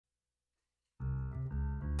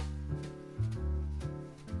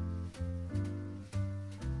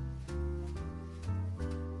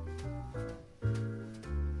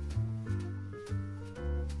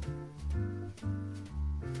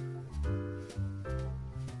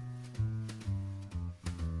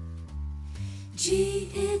Gee,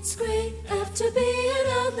 it's great after being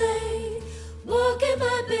out late, walking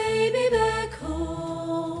my baby back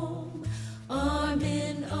home. Arm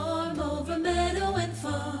in arm over meadow and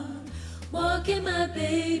farm, walking my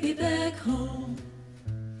baby back home.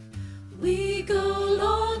 We go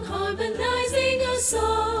along harmonizing a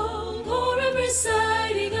song, or I'm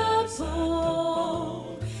reciting a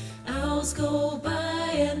poem. Owls go by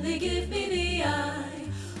and they give me the eye,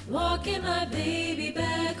 walking my baby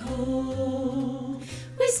back home.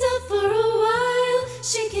 We stop for a while,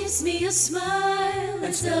 she gives me a smile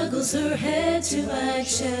and snuggles her head to my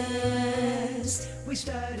chest. We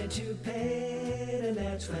started to pet, and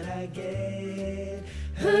that's when I get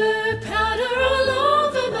her powder all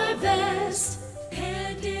over my vest.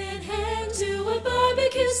 Hand in hand to a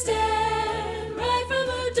barbecue stand, right from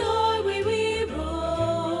her doorway we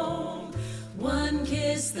roam. One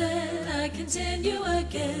kiss, then I continue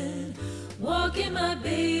again, walking my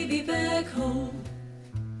baby back home.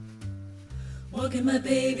 Walking my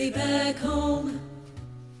baby back home.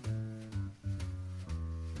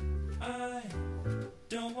 I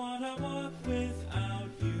don't wanna walk without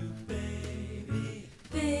you, baby.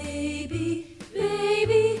 Baby,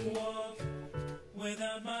 baby. Walk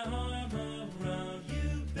without my arm around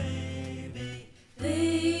you, baby.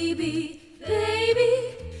 Baby,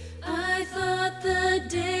 baby. I thought the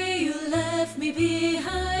day you left me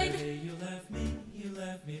behind, The day you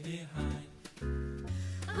left me behind.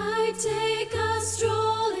 I'd take a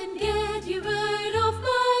stroll and get you right off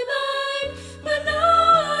my mind. But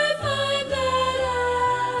now I find that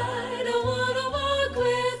I don't want to walk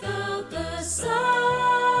without the sunshine.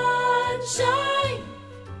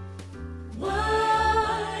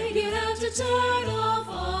 Why'd you have to turn off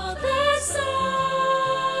all that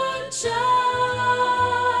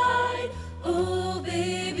sunshine? Oh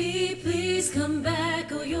baby, please come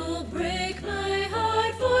back or you'll break my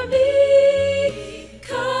heart for me.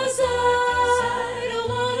 'Cause I don't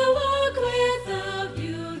wanna walk without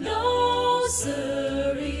you, no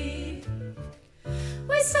siree.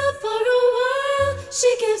 We stop for a while,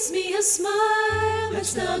 she gives me a smile and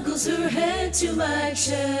snuggles her head to my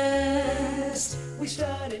chest. we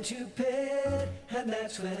started to pet, and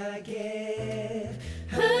that's when I get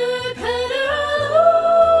Her